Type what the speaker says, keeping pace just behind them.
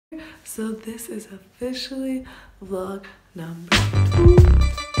So this is officially vlog number 2.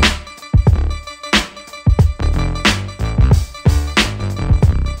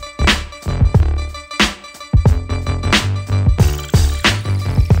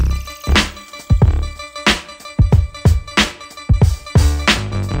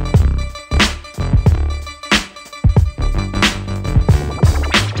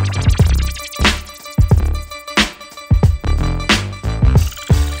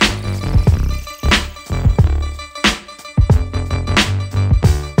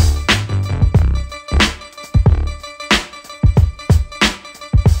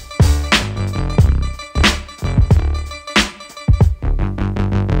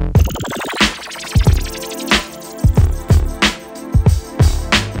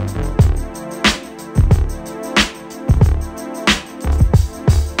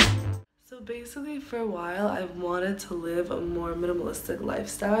 Basically, for a while I've wanted to live a more minimalistic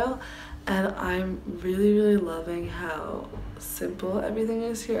lifestyle, and I'm really loving how simple everything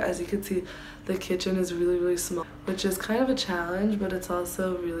is here. As you can see, the kitchen is really small, which is kind of a challenge, but it's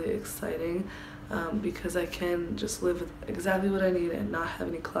also really exciting because I can just live with exactly what I need and not have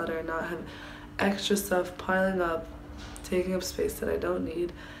any clutter, not have extra stuff piling up, taking up space that I don't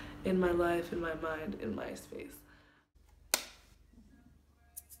need in my life, in my mind, in my space.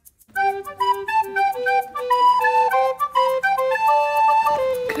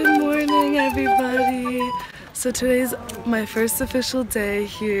 Good morning, everybody. So today's my first official day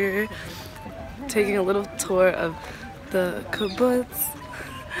here, taking a little tour of the Kibbutz.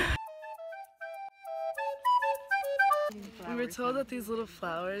 We were told that these little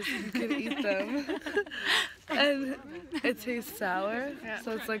flowers, you can eat them and it tastes sour,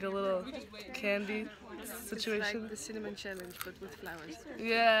 so it's like a little candy situation. It's like the cinnamon challenge, but with flowers.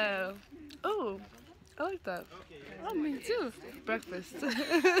 Yeah. Oh, I like that. Oh, me too. Breakfast.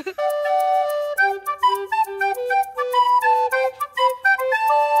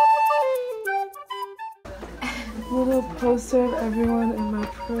 Little poster of everyone in my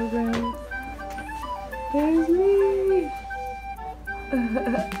program. There's me.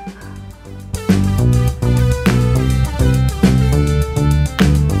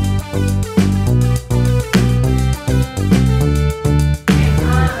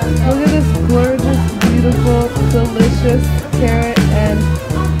 Delicious carrot and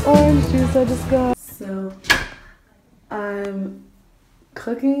orange juice I just got. So I'm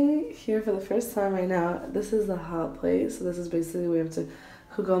cooking here for the first time right now. This is the hot plate, so this is basically where I have to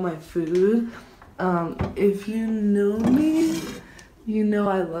cook all my food. If you know me, you know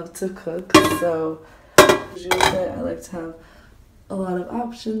I love to cook, so I like to have a lot of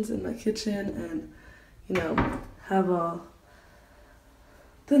options in my kitchen and, you know, have all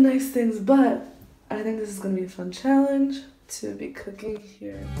the nice things, but I think this is going to be a fun challenge to be cooking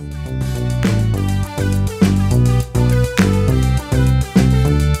here.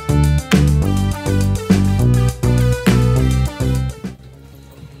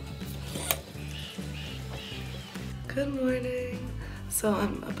 Good morning. So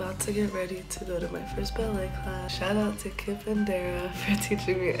I'm about to get ready to go to my first ballet class. Shout out to Kip and Dara for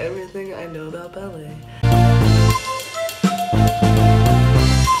teaching me everything I know about ballet.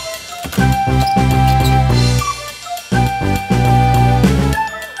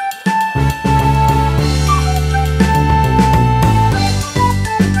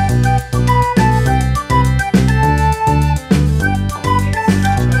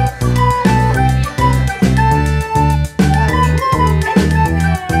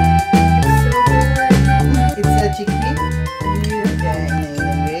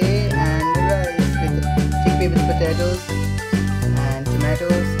 And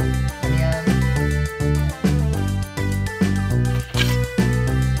tomatoes, onion.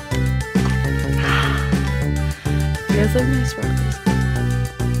 You guys like my sparkles?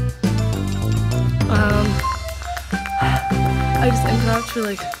 I just improv for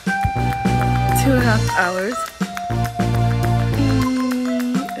like 2.5 hours.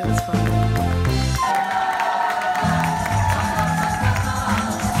 It was fun.